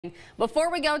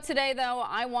Before we go today, though,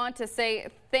 I want to say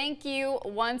thank you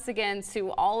once again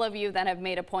to all of you that have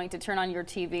made a point to turn on your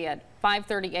TV at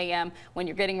 5:30 a.m. when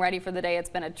you're getting ready for the day. It's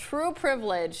been a true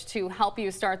privilege to help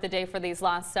you start the day for these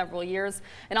last several years.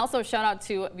 And also shout out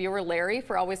to viewer Larry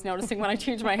for always noticing when I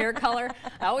change my hair color.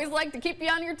 I always like to keep you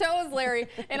on your toes, Larry.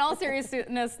 In all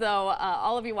seriousness, though,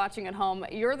 all of you watching at home,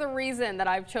 you're the reason that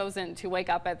I've chosen to wake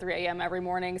up at 3 a.m. every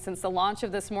morning since the launch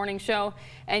of this morning show.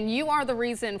 And you are the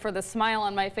reason for the smile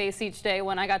on my face each day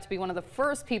when I got to be one of the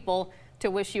first people to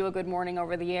wish you a good morning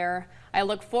over the air. I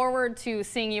look forward to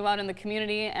seeing you out in the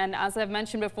community, and as I've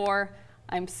mentioned before,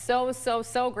 I'm so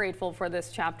grateful for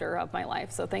this chapter of my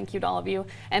life. So thank you to all of you,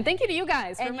 and thank you to you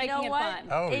guys for making it fun.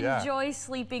 Oh, Enjoy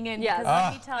sleeping in, yes. because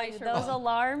let me tell you, those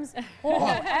alarms,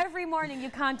 every morning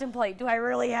you contemplate, do I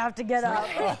really have to get up?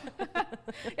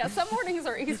 Yeah, some mornings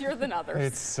are easier than others.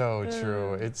 It's so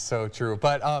true. It's so true.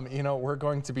 But you know, we're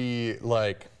going to be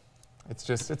like, it's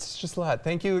just a lot.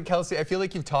 Thank you, Kelsey. I feel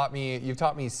like you've taught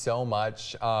me so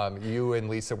much. You and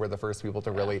Lisa were the first people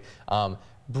to really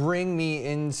bring me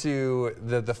into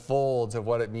the folds of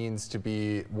what it means to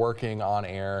be working on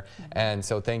air. And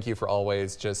so thank you for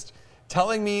always just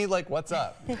telling me like what's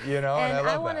up, you know. And I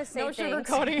I love want to that. say No thanks.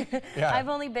 sugarcoating. Yeah. I've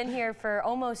only been here for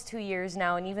almost 2 years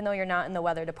now, and even though you're not in the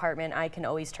weather department, I can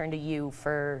always turn to you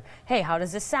for, hey, how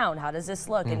does this sound? How does this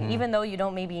look? And even though you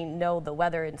don't maybe know the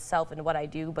weather itself and what I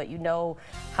do, but you know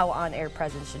how on-air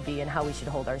presence should be and how we should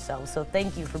hold ourselves. So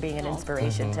thank you for being an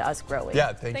inspiration to us growing.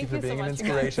 Yeah, thank you for you so being an much,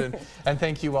 inspiration. And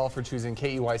thank you all for choosing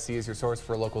KEYC as your source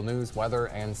for local news, weather,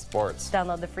 and sports.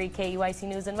 Download the free KEYC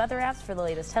News and Weather apps for the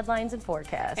latest headlines and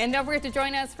forecasts. And don't forget to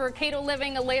join us for Cato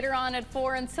Living later on at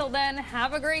 4. Until then,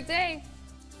 have a great day.